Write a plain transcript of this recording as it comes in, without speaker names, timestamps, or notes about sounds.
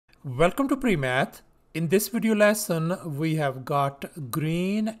Welcome to Premath. In this video lesson, we have got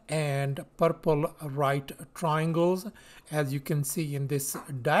green and purple right triangles, as you can see in this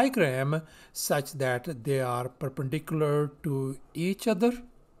diagram, such that they are perpendicular to each other.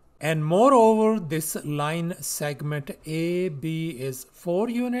 And moreover, this line segment AB is 4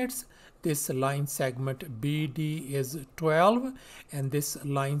 units. This line segment BD is 12, and this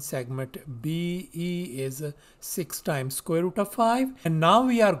line segment BE is 6 times square root of 5. And now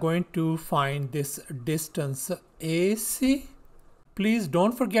we are going to find this distance AC. Please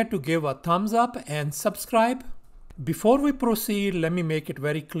don't forget to give a thumbs up and subscribe. Before we proceed, let me make it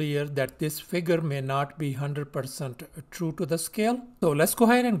very clear that this figure may not be 100% true to the scale. So let's go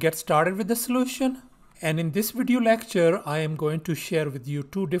ahead and get started with the solution. And in this video lecture, I am going to share with you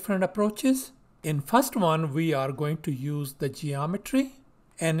two different approaches. In first one, we are going to use the geometry.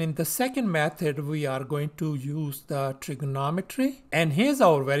 And in the second method, we are going to use the trigonometry. And here's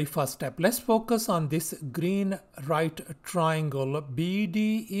our very first step. Let's focus on this green right triangle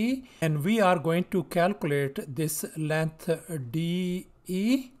BDE. And we are going to calculate this length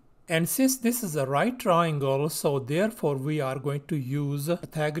DE. And since this is a right triangle, so therefore we are going to use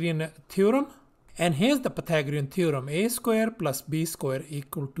Pythagorean Theorem. And here's the Pythagorean Theorem: a square plus b square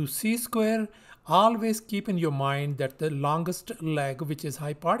equal to c square. Always keep in your mind that the longest leg, which is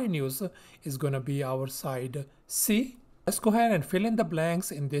hypotenuse, is going to be our side C. Let's go ahead and fill in the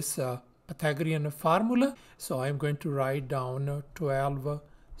blanks in this Pythagorean formula. So I'm going to write down 12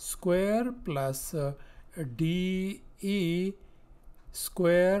 square plus DE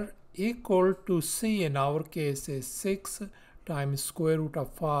square equal to C, in our case is 6 times square root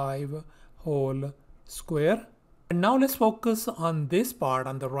of 5 whole square. And now let's focus on this part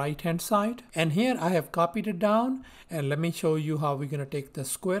on the right hand side. And here I have copied it down, and let me show you how we're going to take the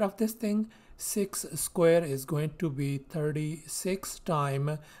square of this thing. 6 square is going to be 36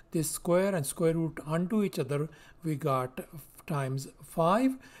 times this square, and square root undo each other. We got times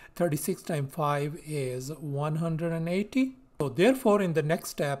 5. 36 times 5 is 180. So therefore in the next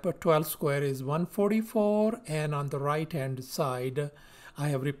step, 12 square is 144, and on the right hand side I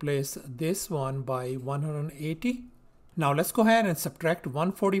have replaced this one by 180. Now let's go ahead and subtract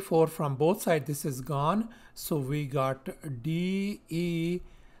 144 from both sides. This is gone. So we got DE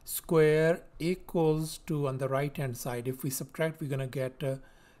square equals to, on the right hand side, if we subtract, we're going to get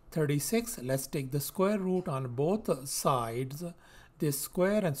 36. Let's take the square root on both sides. This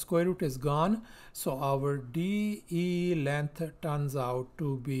square and square root is gone. So our DE length turns out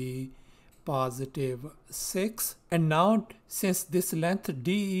to be positive 6. And now since this length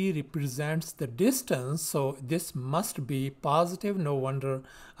DE represents the distance, so this must be positive. No wonder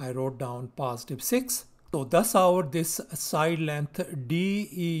I wrote down positive 6. So thus this side length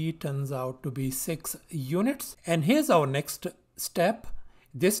DE turns out to be 6 units. And here's our next step.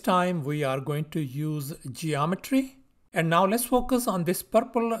 This time we are going to use geometry. And now let's focus on this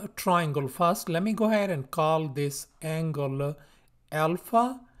purple triangle first. Let me go ahead and call this angle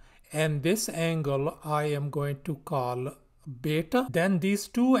alpha. And this angle I am going to call beta. Then these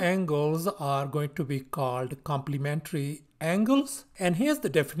two angles are going to be called complementary angles. And here's the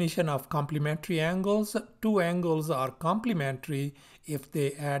definition of complementary angles. Two angles are complementary if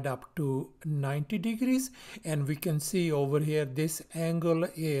they add up to 90 degrees. And we can see over here this angle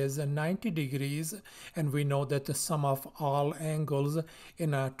is 90 degrees. And we know that the sum of all angles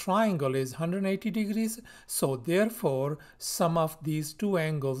in a triangle is 180 degrees. So therefore, sum of these two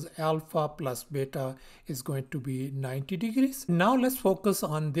angles, alpha plus beta, is going to be 90 degrees. Now let's focus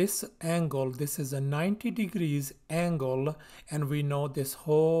on this angle. This is a 90 degrees angle. And we know this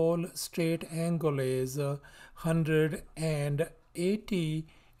whole straight angle is 180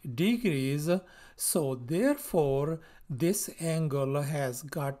 degrees. So therefore this angle has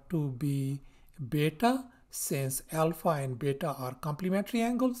got to be beta, since alpha and beta are complementary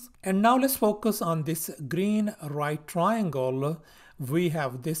angles. And now let's focus on this green right triangle. We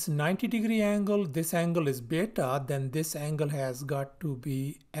have this 90 degree angle. This angle is beta. Then this angle has got to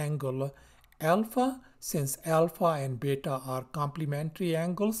be angle alpha, since alpha and beta are complementary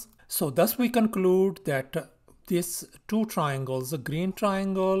angles. So thus we conclude that these two triangles, the green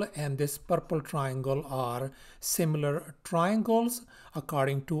triangle and this purple triangle, are similar triangles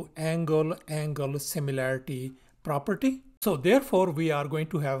according to angle-angle similarity property. So therefore we are going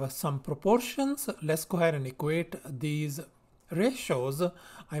to have some proportions. Let's go ahead and equate these ratios.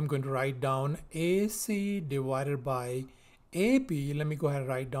 I'm going to write down AC divided by AB. Let me go ahead and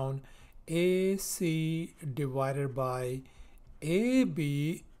write down AC divided by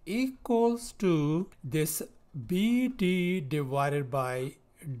AB equals to this BD divided by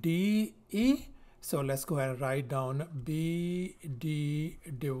DE So let's go ahead and write down BD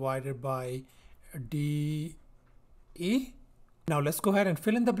divided by DE. Now let's go ahead and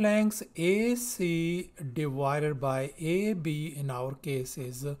fill in the blanks. AC divided by AB in our case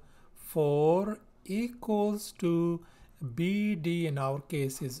is 4 equals to BD in our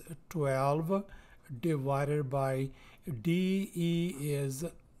case is 12 divided by DE is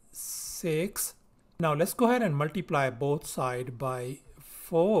 6. Now let's go ahead and multiply both sides by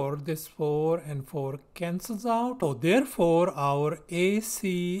 4. This 4 and 4 cancels out. So therefore our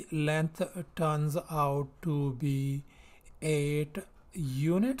AC length turns out to be 8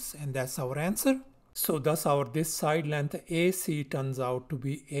 units, and that's our answer. So thus our this side length AC turns out to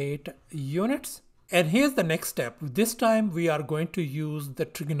be 8 units. And here's the next step. This time we are going to use the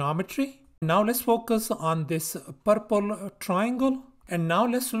trigonometry. Now let's focus on this purple triangle. And now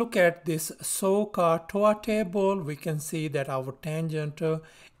let's look at this SOHCAHTOA table. We can see that our tangent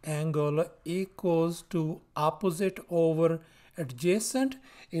angle equals to opposite over adjacent.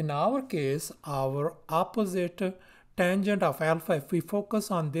 In our case, our opposite tangent of alpha, if we focus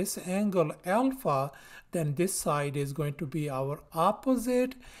on this angle alpha, then this side is going to be our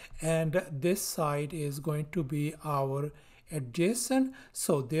opposite and this side is going to be our adjacent.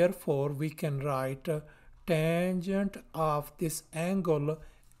 So therefore we can write tangent of this angle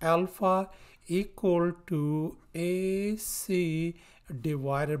alpha equal to AC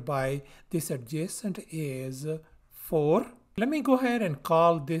divided by this adjacent is 4. Let me go ahead and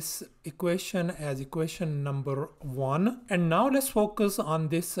call this equation as equation number 1. And now let's focus on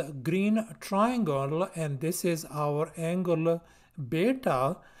this green triangle, and this is our angle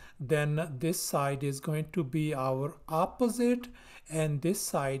beta. Then this side is going to be our opposite and this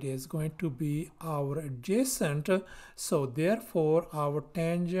side is going to be our adjacent. So therefore our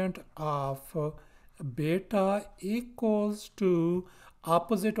tangent of beta equals to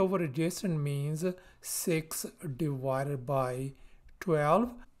opposite over adjacent means 6 divided by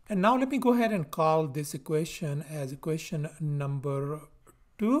 12. And now let me go ahead and call this equation as equation number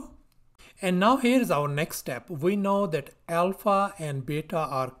 2. And now here is our next step. We know that alpha and beta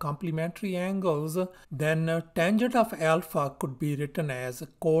are complementary angles. Then tangent of alpha could be written as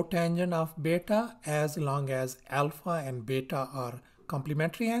cotangent of beta as long as alpha and beta are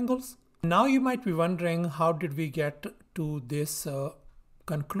complementary angles. Now you might be wondering, how did we get to this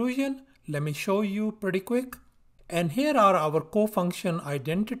conclusion? Let me show you pretty quick. And here are our cofunction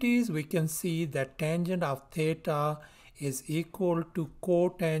identities. We can see that tangent of theta is equal to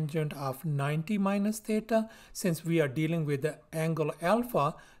cotangent of 90 minus theta. Since we are dealing with the angle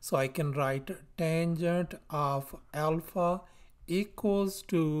alpha, so I can write tangent of alpha equals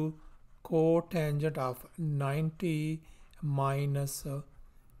to cotangent of 90 minus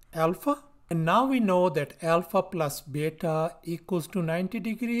alpha. And now we know that alpha plus beta equals to 90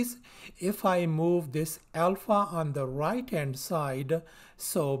 degrees. If I move this alpha on the right hand side,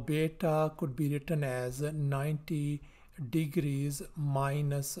 so beta could be written as 90 degrees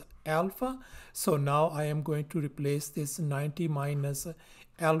minus alpha. So now I am going to replace this 90 minus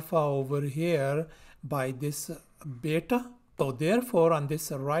alpha over here by this beta. So therefore on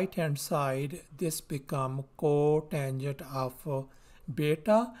this right hand side, this become cotangent of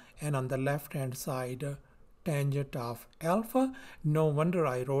beta, and on the left hand side tangent of alpha. No wonder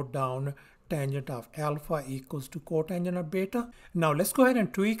I wrote down tangent of alpha equals to cotangent of beta. Now let's go ahead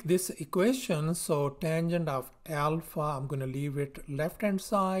and tweak this equation. So tangent of alpha, I'm going to leave it left hand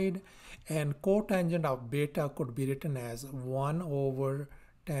side, and cotangent of beta could be written as 1 over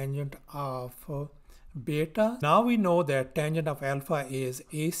tangent of beta. Now we know that tangent of alpha is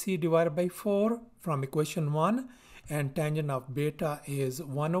AC divided by 4 from equation 1, and tangent of beta is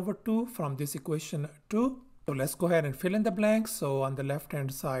 1 over 2 from this equation 2. So let's go ahead and fill in the blanks. So on the left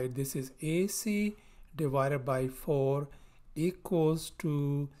hand side, this is AC divided by 4 equals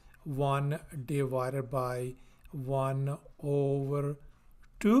to 1 divided by 1 over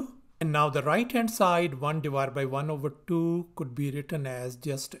 2. And now the right hand side, 1 divided by 1 over 2 could be written as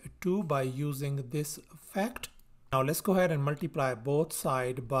just 2 by using this fact. Now let's go ahead and multiply both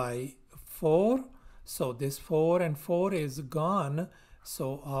sides by 4. So this 4 and 4 is gone.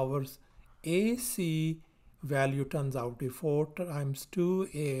 So our AC value turns out to be 4 times 2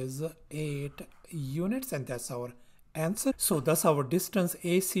 is 8 units, and that's our answer. So thus our distance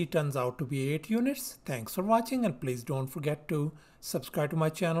AC turns out to be 8 units. Thanks for watching, and please don't forget to subscribe to my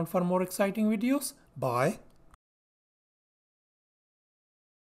channel for more exciting videos. Bye.